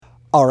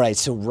All right,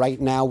 so right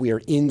now we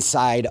are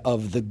inside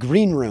of the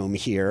green room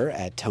here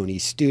at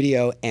Tony's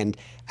studio, and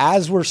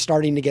as we're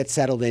starting to get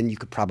settled in, you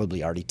could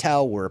probably already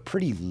tell we're a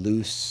pretty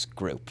loose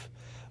group.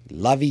 We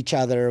love each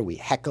other, we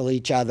heckle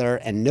each other,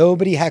 and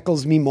nobody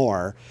heckles me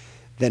more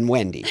than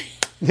Wendy.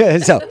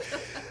 So,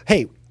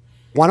 hey,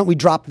 why don't we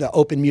drop the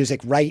open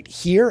music right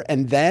here,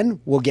 and then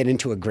we'll get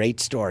into a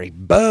great story.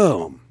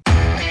 Boom!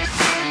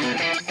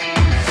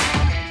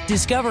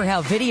 Discover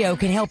how video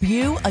can help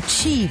you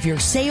achieve your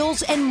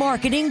sales and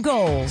marketing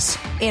goals.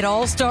 It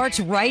all starts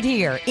right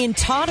here in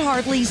Todd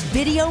Hartley's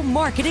Video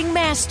Marketing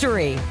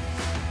Mastery.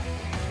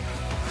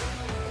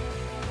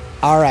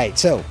 All right,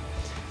 so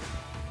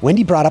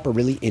Wendy brought up a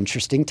really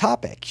interesting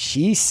topic.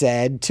 She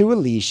said to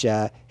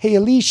Alicia, hey,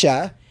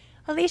 Alicia,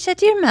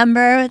 do you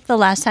remember the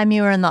last time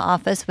you were in the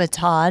office with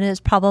Todd? It was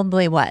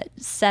probably,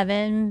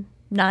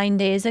 7-9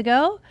 days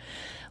ago?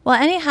 Well,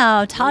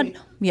 anyhow, Todd,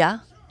 yeah?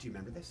 Do you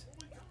remember this?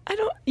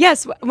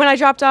 Yes, when I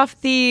dropped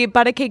off the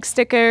butter cake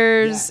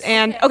stickers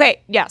and,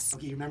 yes.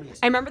 Okay, you remember this?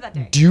 I remember that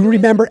day. Do you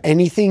remember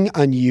anything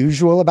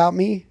unusual about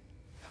me?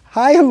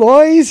 Hi,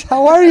 Alois.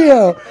 How are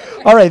you?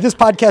 All right, this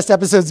podcast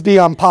episode's be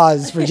on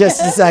pause for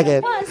just a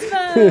second.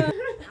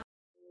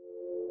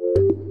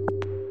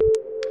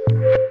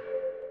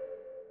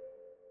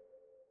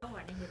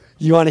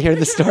 You want to hear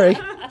the story?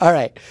 All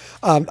right.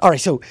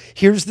 So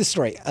here's the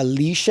story.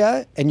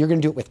 Alicia, and you're going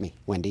to do it with me,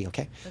 Wendy,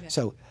 okay?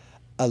 So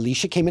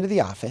Alicia came into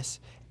the office,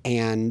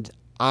 and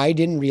I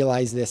didn't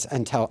realize this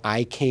until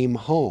I came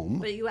home.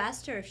 But you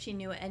asked her if she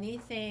knew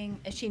anything,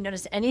 if she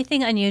noticed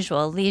anything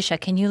unusual. Alicia,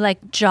 can you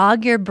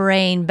jog your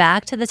brain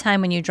back to the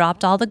time when you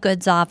dropped all the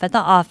goods off at the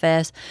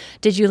office?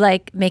 Did you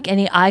make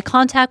any eye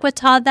contact with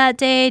Todd that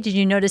day? Did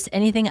you notice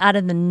anything out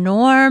of the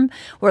norm?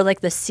 Were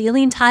the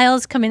ceiling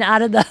tiles coming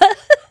out of the...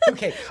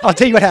 Okay, I'll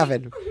tell you what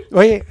happened.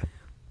 Wait.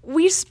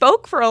 We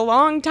spoke for a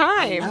long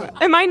time.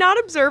 Am I not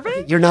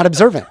observant? You're not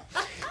observant.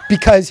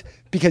 Because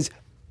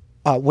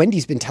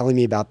Wendy's been telling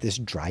me about this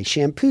dry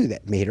shampoo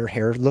that made her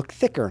hair look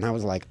thicker. And I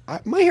was like,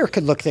 my hair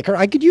could look thicker.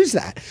 I could use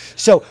that.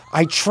 So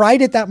I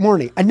tried it that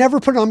morning. I never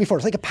put it on before.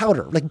 It's like a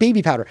powder, like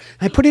baby powder.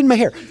 And I put it in my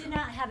hair. He did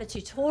not have a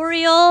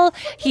tutorial.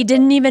 He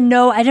didn't even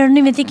know. I don't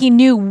even think he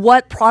knew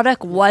what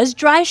product was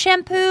dry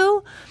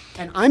shampoo.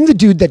 And I'm the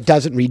dude that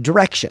doesn't read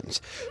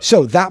directions.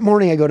 So that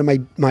morning I go to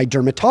my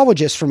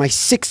dermatologist for my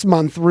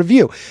 6-month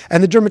review.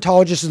 And the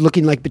dermatologist is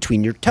looking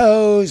between your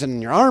toes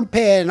and your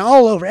armpit and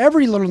all over,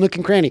 every little nook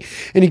and cranny.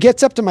 And he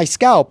gets up to my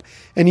scalp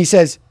and he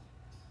says,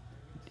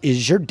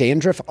 is your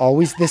dandruff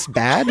always this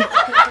bad?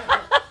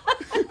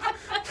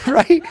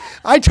 Right?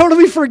 I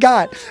totally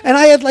forgot. And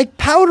I had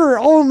powder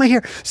all in my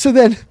hair. So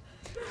then,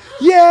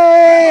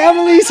 yay,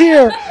 Emily's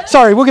here.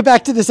 Sorry, we'll get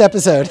back to this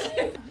episode.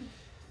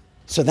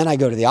 So then I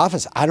go to the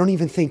office. I don't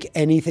even think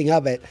anything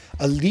of it.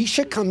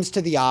 Alicia comes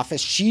to the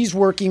office. She's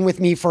working with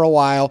me for a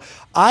while.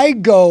 I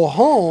go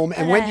home,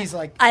 and Wendy's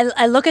like...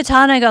 I look at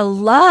Todd and I go,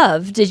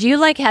 love, did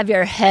you have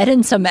your head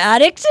in some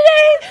attic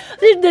today?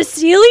 Did the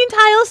ceiling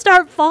tiles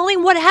start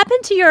falling? What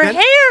happened to your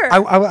hair?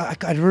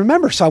 I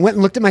remember. So I went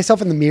and looked at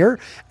myself in the mirror,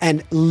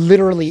 and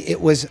literally it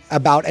was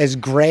about as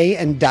gray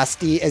and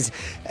dusty as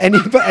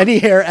any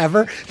hair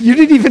ever. You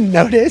didn't even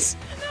notice?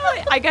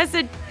 I guess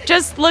it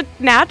just looked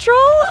natural.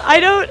 I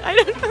don't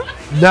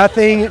know.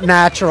 Nothing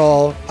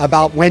natural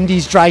about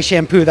Wendy's dry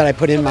shampoo that I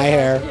put in my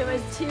hair. It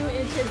was 2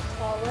 inches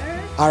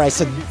taller. All right,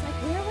 so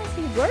where was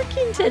he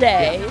working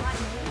today?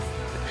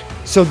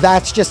 So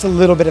that's just a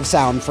little bit of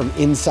sound from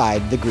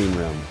inside the green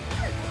room.